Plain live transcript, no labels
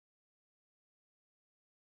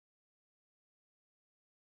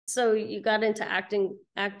so you got into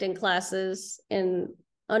acting classes in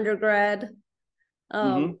undergrad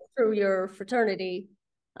through your fraternity.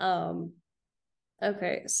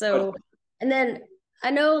 Okay, so, and then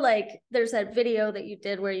I know like there's that video that you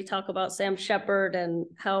did where you talk about Sam Shepard and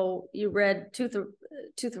how you read Tooth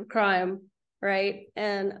of Crime, right?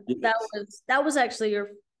 And Yes. that was actually your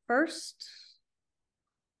first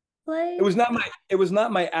play? It was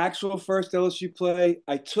not my actual first LSU play.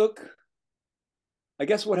 I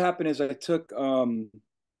guess what happened is I took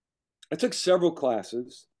several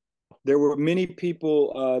classes. There were many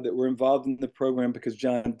people that were involved in the program because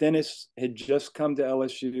John Dennis had just come to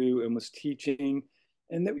LSU and was teaching,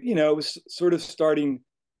 and it was sort of starting,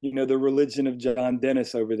 the religion of John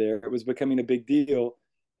Dennis over there. It was becoming a big deal,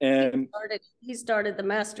 and he started the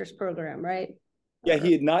master's program, right? yeah,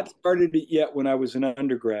 he had not started it yet when I was an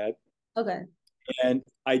undergrad. Okay. And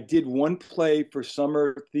I did one play for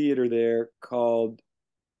summer theater there called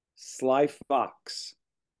Sly Fox,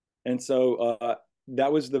 and so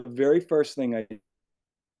that was the very first thing I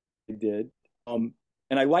did, and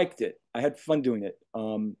I liked it. I had fun doing it,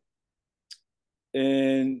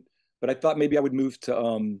 and but I thought maybe I would move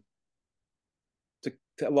to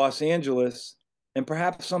Los Angeles, and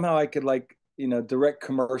perhaps somehow I could like direct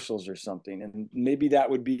commercials or something, and maybe that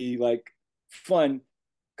would be like fun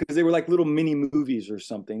because they were like little mini movies or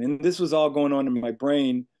something. And this was all going on in my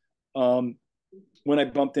brain when I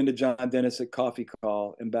bumped into John Dennis at Coffee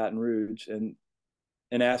Call in Baton Rouge and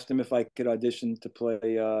asked him if I could audition to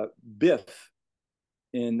play Biff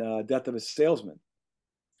in Death of a Salesman.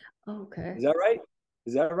 Okay. Is that right?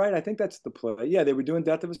 Is that right? I think that's the play. Yeah, they were doing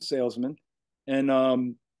Death of a Salesman,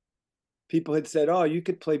 and people had said, "Oh, you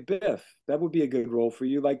could play Biff. That would be a good role for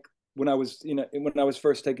you." Like when I was, when I was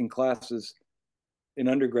first taking classes in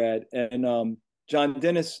undergrad, and John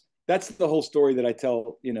Dennis. That's the whole story that I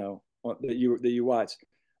tell, that you watch.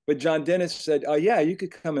 But John Dennis said, "Oh, yeah, you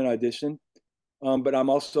could come and audition." But I'm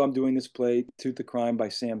doing this play, Tooth of Crime by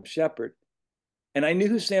Sam Shepard. And I knew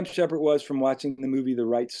who Sam Shepard was from watching the movie The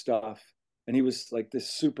Right Stuff. And he was like this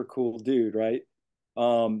super cool dude, right?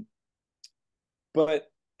 Um, but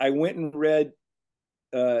I went and read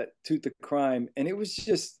Tooth of Crime, and it was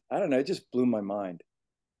just, I don't know, it just blew my mind.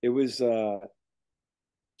 It was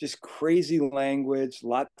just crazy language,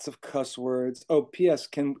 lots of cuss words. Oh, P.S.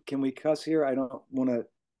 Can we cuss here? I don't want to.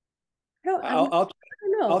 I'll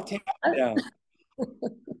take it down.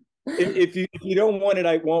 If you don't want it,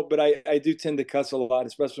 I won't. But I do tend to cuss a lot,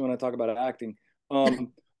 especially when I talk about acting.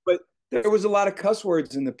 But there was a lot of cuss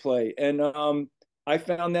words in the play, and I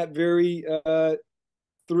found that very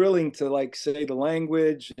thrilling to like say the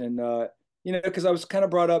language, and because I was kind of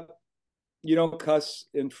brought up, you don't cuss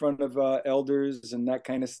in front of elders and that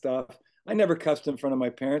kind of stuff. I never cussed in front of my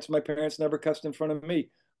parents. My parents never cussed in front of me.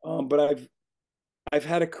 But I've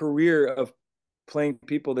had a career of playing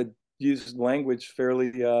people that use language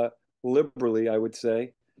fairly liberally, I would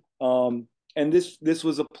say. And this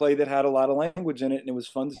was a play that had a lot of language in it, and it was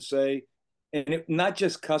fun to say, and not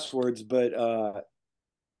just cuss words, but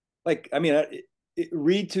like I mean,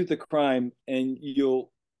 read Tooth of Crime, and you'll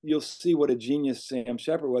see what a genius Sam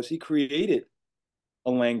Shepard was. He created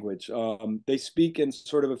a language. They speak in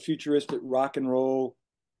sort of a futuristic rock and roll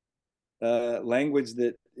language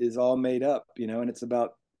that is all made up, and it's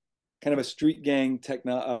about kind of a street gang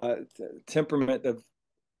temperament of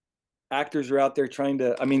actors are out there trying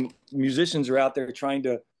to, I mean, musicians are out there trying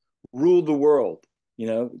to rule the world,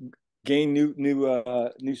 gain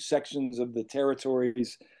new sections of the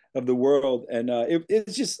territories of the world, and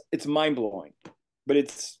it's mind blowing, but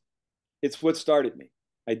it's what started me.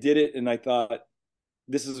 I did it, and I thought,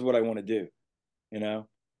 this is what I want to do.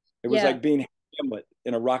 It was like being Hamlet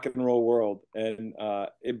in a rock and roll world, and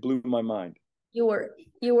it blew my mind. You were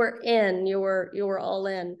all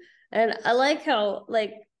in. And I like how,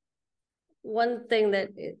 like, one thing that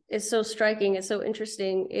is so striking and so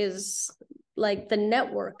interesting is like the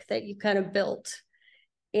network that you kind of built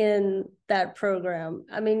in that program.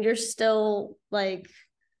 I mean, you're still like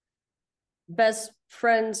best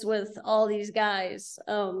friends with all these guys.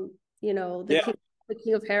 The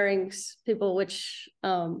King of Herrings people, which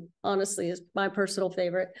honestly is my personal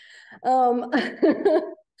favorite.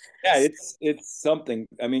 Yeah, it's something.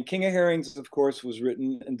 I mean, King of Herrings, of course, was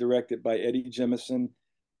written and directed by Eddie Jemison,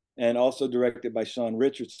 and also directed by Sean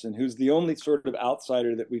Richardson, who's the only sort of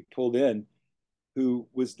outsider that we pulled in, who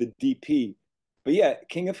was the DP. But yeah,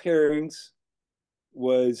 King of Herrings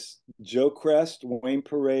was Joe Chrest, Wayne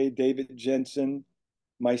Pere, David Jensen,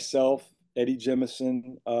 myself, Eddie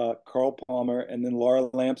Jemison, Carl Palmer, and then Laura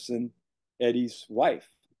Lampson, Eddie's wife,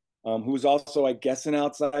 who was also, I guess, an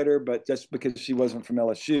outsider, but just because she wasn't from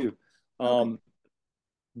LSU.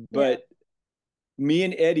 Yeah. But me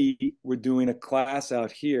and Eddie were doing a class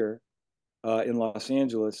out here in Los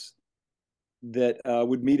Angeles that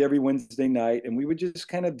would meet every Wednesday night, and we would just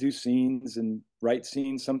kind of do scenes and write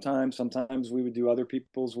scenes. Sometimes we would do other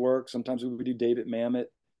people's work. Sometimes we would do David Mamet,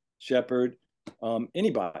 Shepard,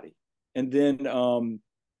 anybody. And then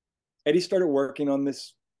Eddie started working on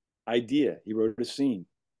this idea. He wrote a scene,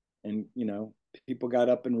 and people got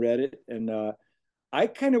up and read it, and I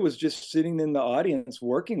kind of was just sitting in the audience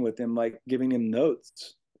working with him, like giving him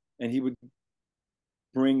notes, and he would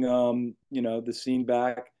bring the scene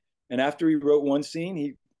back. And after he wrote one scene,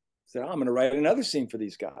 he said, "Oh, I'm going to write another scene for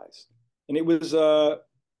these guys." And it was I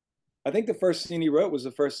think the first scene he wrote was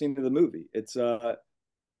the first scene of the movie. It's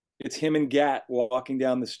him and Gat walking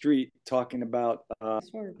down the street talking about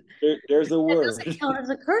there's a It word. doesn't count as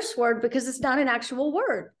a curse word because it's not an actual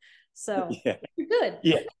word. So Yeah. you're good.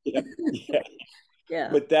 Yeah. Yeah.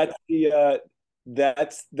 But that's the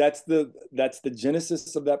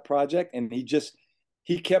genesis of that project, and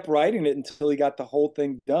he kept writing it until he got the whole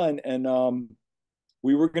thing done. And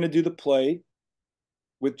we were going to do the play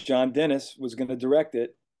with John Dennis, was going to direct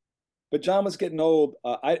it, but John was getting old.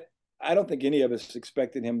 I don't think any of us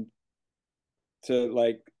expected him to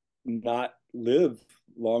like not live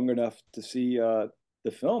long enough to see the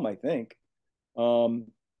film. I think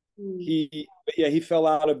he fell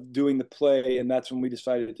out of doing the play, and that's when we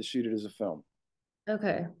decided to shoot it as a film.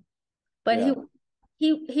 Okay. But Yeah.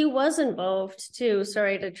 he was involved too.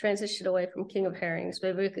 Sorry to transition away from King of Herrings.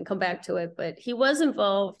 Maybe we can come back to it, but he was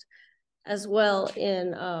involved as well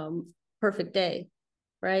in Perfect Day,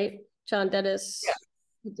 right? John Dennis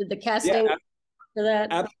did the casting for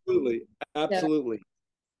that. Absolutely.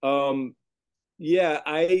 Yeah,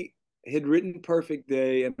 I had written Perfect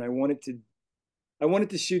Day, and I wanted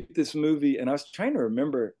to shoot this movie, and I was trying to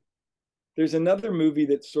remember. There's another movie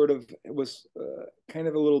that sort of was kind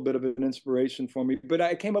of a little bit of an inspiration for me, but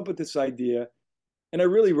I came up with this idea, and I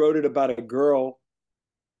really wrote it about a girl,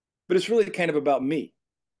 but it's really kind of about me,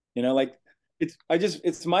 like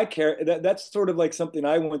it's my character. That's sort of like something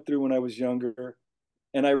I went through when I was younger,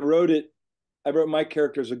 and I wrote my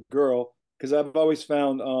character as a girl because I've always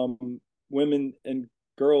found women and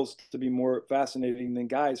girls to be more fascinating than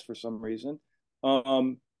guys for some reason.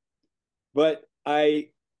 But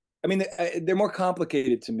I mean, they're more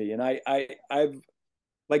complicated to me, and I've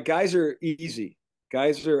like guys are easy.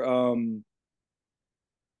 Guys are,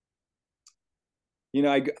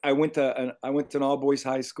 I went to an all boys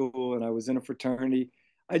high school, and I was in a fraternity.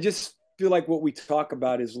 I just feel like what we talk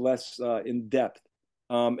about is less in depth.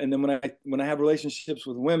 And then when I have relationships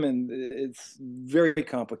with women, it's very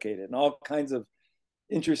complicated, and all kinds of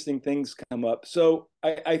interesting things come up. So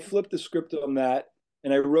I flipped the script on that,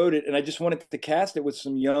 and I wrote it, and I just wanted to cast it with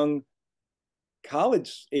some young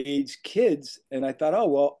college age kids. And I thought, oh,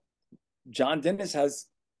 well, John Dennis has,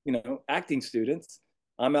 acting students.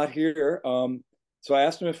 I'm out here. So I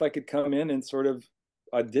asked him if I could come in and sort of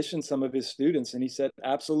audition some of his students. And he said,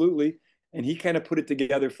 absolutely. And he kind of put it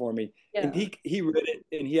together for me. Yeah. And he read it,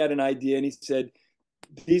 and he had an idea, and he said,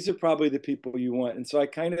 these are probably the people you want. And so I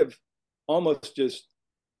kind of almost just,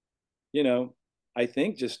 I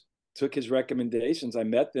think just took his recommendations. I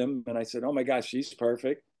met them, and I said, oh my gosh, she's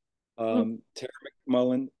perfect. Tara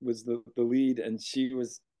McMullen was the lead, and she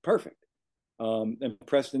was perfect. And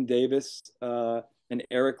Preston Davis and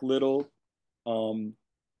Eric Little, all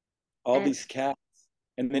these cats,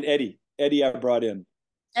 and then Eddie I brought in.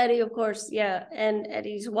 Eddie, of course, yeah, and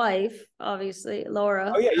Eddie's wife, obviously,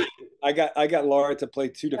 Laura. Oh yeah. I got Laura to play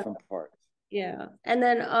two different parts. Yeah, and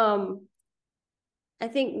then I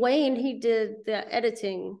think Wayne, he did the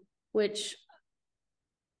editing, which,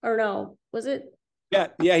 or no, was it? Yeah,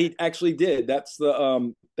 he actually did. That's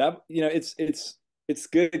the that it's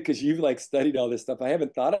good because you've like studied all this stuff. I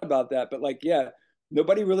haven't thought about that, but like, yeah,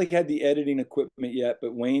 nobody really had the editing equipment yet,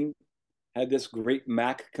 but Wayne had this great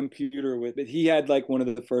Mac computer with it. He had like one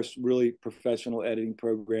of the first really professional editing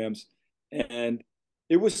programs, and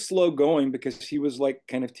it was slow going because he was like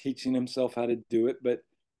kind of teaching himself how to do it. But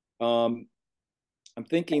I'm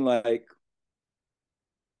thinking like,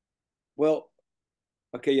 well,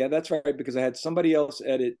 okay, yeah, that's right, because I had somebody else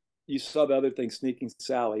edit. You saw the other thing, Sneaking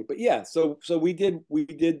Sally. But yeah, so we did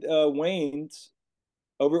Wayne's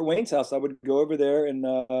over at Wayne's house. I would go over there, and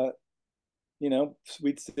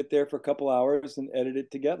we'd sit there for a couple hours and edit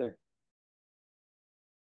it together.